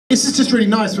This is just really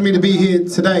nice for me to be here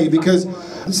today because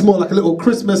it's more like a little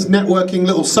Christmas networking,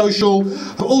 little social,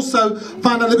 but also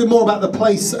find out a little bit more about the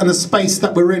place and the space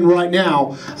that we're in right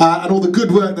now and all the good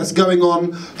work that's going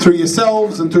on through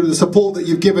yourselves and through the support that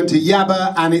you've given to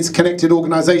Yabba and its connected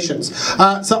organisations.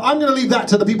 So I'm going to leave that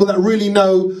to the people that really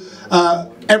know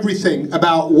everything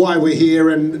about why we're here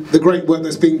and the great work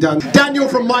that's being done. Daniel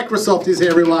from Microsoft is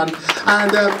here, everyone,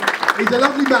 and he's a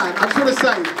lovely man. I just want to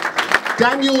say,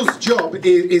 Daniel's job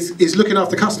is looking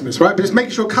after customers, right? But it's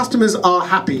making sure customers are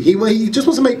happy. He just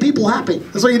wants to make people happy.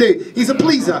 That's what you do. He's a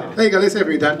pleaser. There you go. Let's hear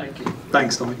from you, Dan. Thank you.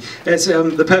 Thanks, Tommy. It's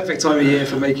the perfect time of year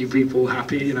for making people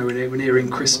happy, you know, we're nearing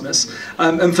Christmas.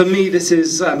 And for me, this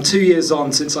is 2 years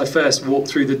on since I first walked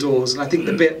through the doors. And I think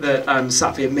the bit that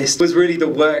Satvir missed was really the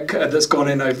work that's gone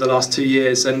in over the last 2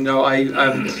 years. And you know, I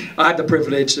had the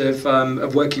privilege of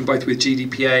working both with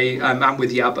GDPA and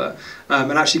with Yabba.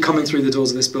 And actually coming through the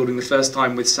doors of this building the first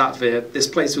time with Satvir, this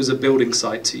place was a building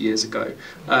site 2 years ago.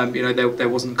 You know, there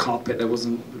wasn't carpet, there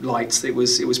wasn't lights, it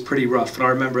was pretty rough. And I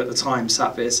remember at the time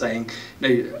Satvir saying, you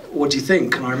know, what do you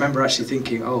think? And I remember actually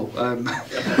thinking, oh, I'm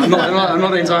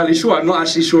not entirely sure. I'm not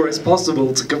actually sure it's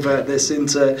possible to convert this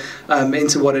into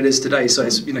what it is today. So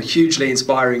it's, you know, hugely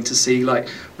inspiring to see like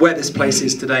where this place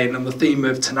is today. And on the theme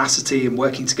of tenacity and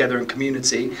working together in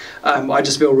community, I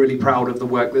just feel really proud of the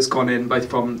work that's gone in, both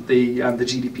from the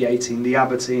GDPA team, the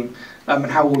Yabba team, and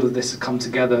how all of this has come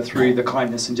together through the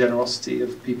kindness and generosity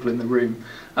of people in the room.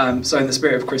 So in the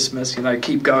spirit of Christmas, you know,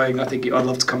 keep going. I think I'd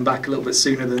love to come back a little bit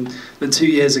sooner than 2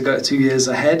 years ago, 2 years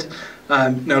ahead.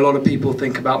 You know, a lot of people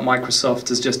think about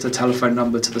Microsoft as just a telephone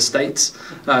number to the States,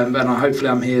 and hopefully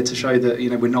I'm here to show that, you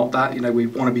know, we're not that. You know, we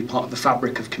want to be part of the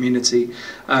fabric of community,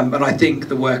 and I think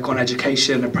the work on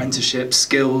education, apprenticeships,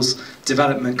 skills,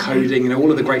 development, coding, you know,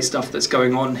 all of the great stuff that's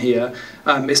going on here.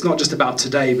 It's not just about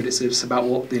today, but it's about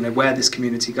what, you know, where this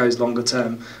community goes longer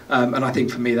term, and I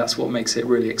think for me that's what makes it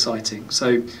really exciting. So,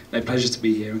 you know, pleasure to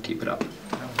be here and keep it up.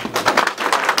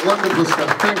 Wonderful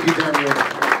stuff. Thank you,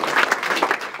 Daniel.